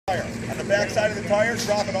backside of the tire,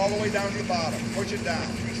 drop it all the way down to the bottom. Push it down.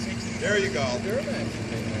 There you go.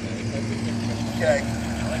 Okay,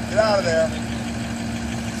 get out of there.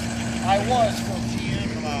 I was from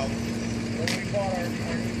GM. Come out. When we bought our new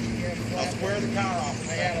GM. I'll square the car off.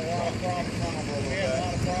 I had a lot of problems. We had a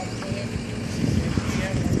lot of problems with it.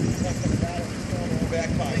 GM, something about it. Back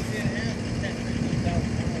I pipe. think it had 10, 15,000 miles.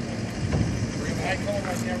 I told him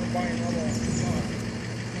I'd never buy another one.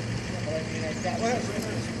 But I mean, I've got this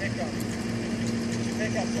pickup. This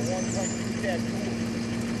pickup's a 1.2 dead cool.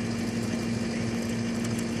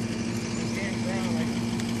 Damn ground, I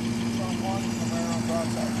saw one from there on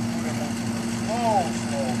broadside. Slow.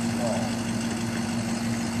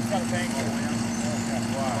 He's got a bank in it.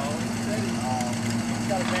 Wow. He's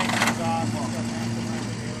got a bank in his off. He's got a mastermind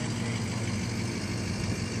in the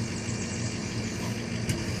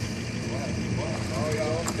Oh,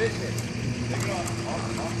 yeah. Fish it. Take it up. Up.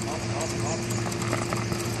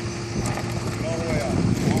 All the way up.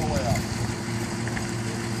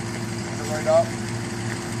 Take it right up.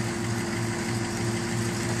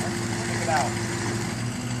 Take it out.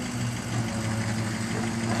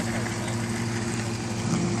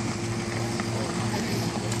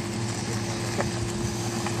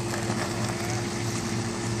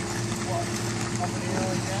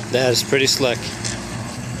 That is pretty slick.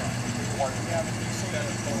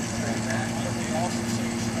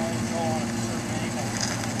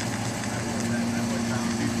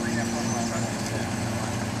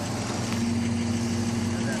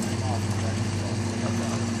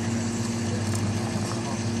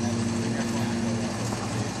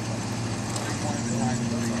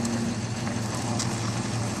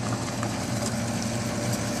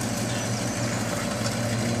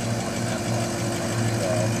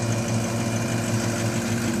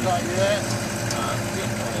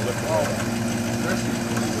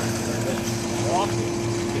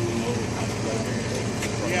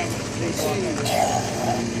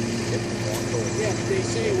 They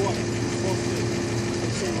say what? They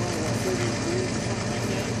say what, 30 years or something like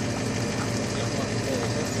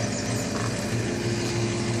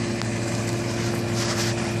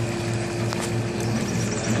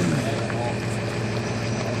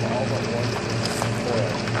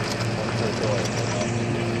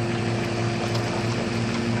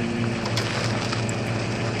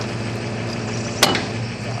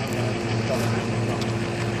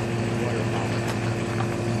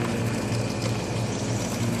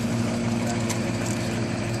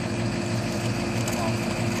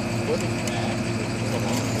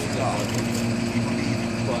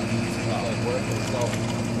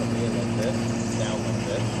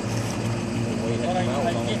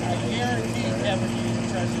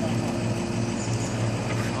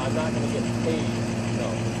I'm not going to get paid, no,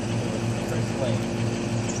 to explain.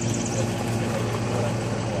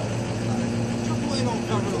 AAA don't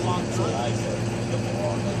cover the long term. I said,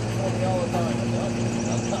 all the time.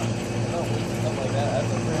 No, stuff like that.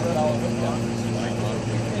 That's a $300 discount.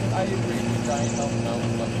 I agree. We try and help them out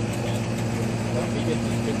as much as we can. But we get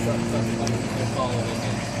these big trucks, sometimes we just call it in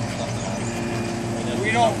and something else.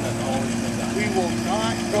 We don't. We will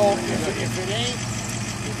not go if it ain't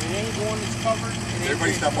one that's covered.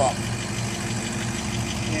 Everybody step up.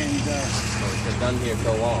 And It's been done here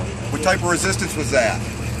so long. What type of resistance was that?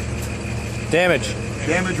 Damage.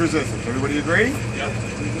 Damage resistance. Everybody agree? Yep.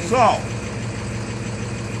 So,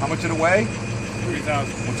 how much did it weigh?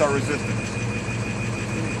 3,000. What's our resistance?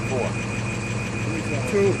 4.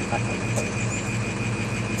 2.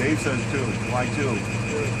 Dave says 2. Why 2?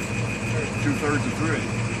 2/3 of 3.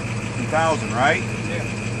 2,000, right? Yeah.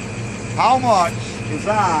 How much is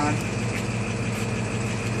on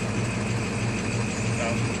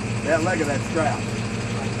that leg of that strap?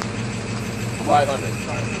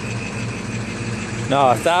 500. No,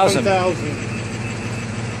 1,000. 1,000.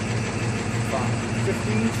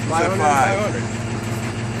 15? 500.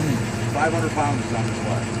 500 pounds is on this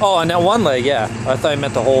leg. Oh, on that one leg, yeah. I thought you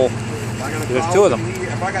meant the whole. There's 2 of them.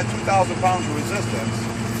 If I got 2,000 pounds of resistance,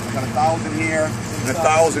 I got 1,000 here and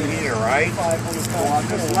 1,000 here, right? 500 So on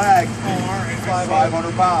this leg,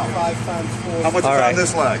 500 pounds. 5 times 4. How much is All right. on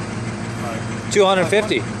this leg?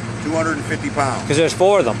 250. 250 pounds. Because there's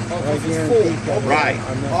 4 of them. Right.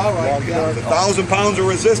 All right. Yeah. The 1,000 pounds of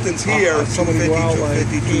resistance here, 250,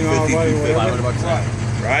 250, 250, 250.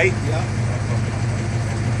 $500. Right? Yeah.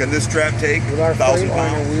 Can this trap take With our 1,000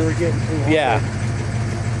 Freightliner, pounds? we were getting 200. Yeah.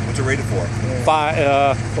 What's it rated for?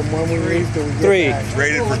 5. From when we leave till we get 3. back. It's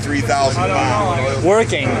rated for 3,000 pounds.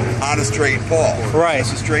 Working. On a straight pull. Right.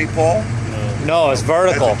 Is this a straight pull? No, it's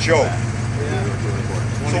vertical. That's a joke.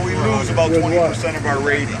 So we lose about 20% of our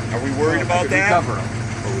rating. Are we worried about that? But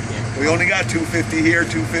we can't. We only got 250 here,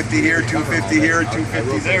 250 here, 250 here,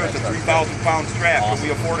 250 there. It's a 3,000-pound strap. Can we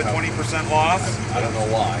afford a 20% loss? I don't know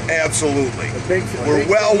why. Absolutely. We're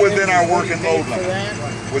well within our working load limit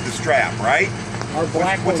with the strap, right?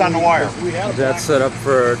 What's on the wire? That's set up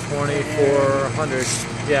for 2,400.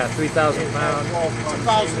 Yeah, 3,000 pounds. 1,000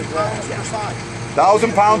 pounds per side.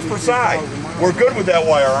 1,000 pounds per side. We're good with that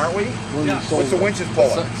wire, aren't we? Yeah. What's the winches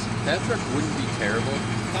pulling? That truck wouldn't be terrible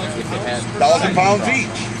if it had 1,000 pounds each.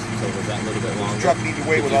 So was that a little bit longer? This truck needs to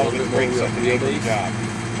weigh with all the brakes up to the job.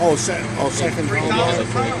 Second 3,000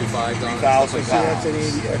 pounds. 3,000 pounds.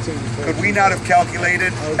 Could we not have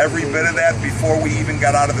calculated every bit of that before we even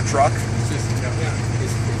got out of the truck?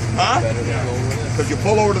 Huh? Because you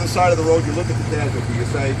pull over to the side of the road, you look at the dash, you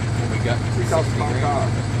say, We got 3,000 pound car.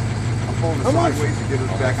 I'm pulling it sideways to get it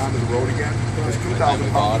back onto the road again. It's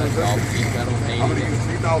 2,000 pounds. I'm going to use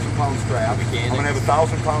 3,000 pound strap. I'm going to have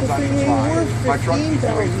 1,000 pounds on each line. My truck needs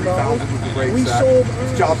to weigh 3,000 with the brake set.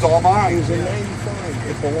 This job's all mine. It was a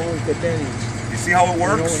 95. It belonged to Denny's. You see how it We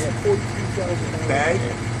only works? had 43,000 Okay?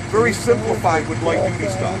 Very simplified with light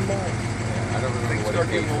duty stuff. I don't remember Things what start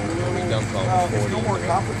it paid getting for when we dumped all Well, the it's 40. no more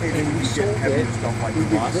complicated when you get sold heavier it. stuff like We the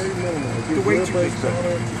did bus. very minimal. We The did weight rear you brakes just on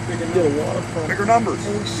said. it. Did a lot of pumps. Bigger numbers.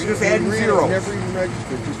 And we You're just sold- adding we ran it, zeros. Never even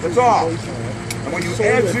registered. Just That's put all. the price on it. And when you Sold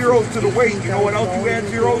add it zeros for to the weight, you know what else you add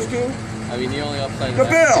zeros to? I mean, the only upside The to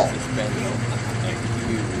that bill. is suspension. Like,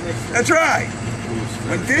 huge. That's right.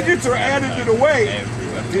 When digits are added to the weight,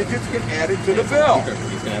 digits get added to the bill.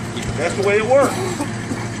 That's the way it works.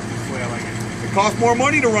 It costs more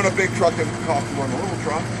money to run a big truck than it costs to run a little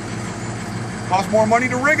truck. It costs more money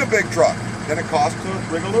to rig a big truck than it costs to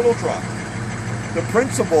rig a little truck. The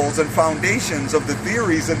principles and foundations of the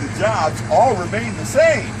theories and the jobs all remain the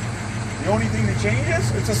same. The only thing that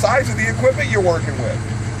changes is the size of the equipment you're working with,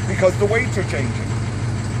 because the weights are changing.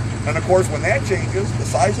 And of course, when that changes, the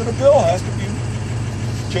size of the bill has to be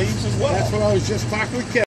changed as well. That's what I was just talking with Kevin.